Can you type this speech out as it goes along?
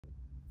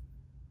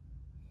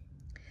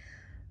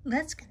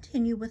Let's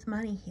continue with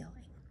money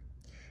healing.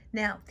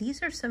 Now,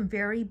 these are some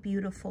very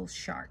beautiful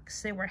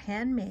sharks. They were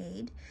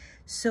handmade,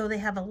 so they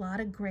have a lot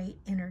of great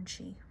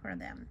energy for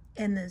them.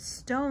 And the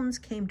stones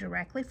came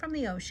directly from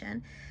the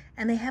ocean,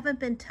 and they haven't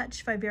been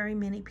touched by very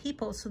many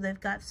people, so they've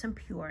got some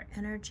pure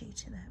energy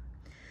to them.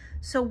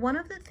 So one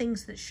of the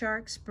things that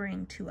sharks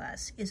bring to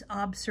us is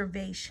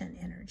observation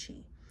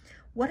energy.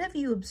 What have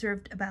you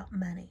observed about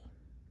money?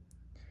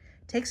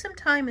 Take some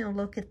time and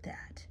look at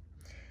that.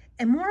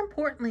 And more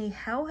importantly,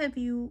 how have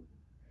you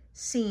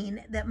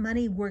seen that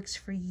money works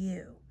for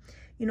you?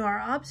 You know,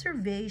 our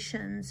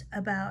observations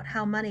about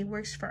how money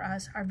works for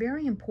us are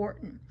very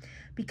important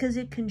because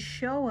it can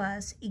show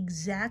us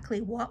exactly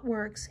what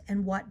works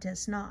and what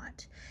does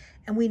not.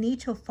 And we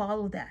need to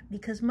follow that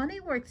because money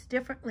works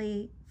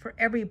differently for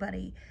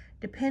everybody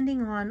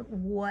depending on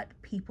what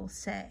people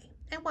say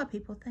and what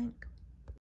people think.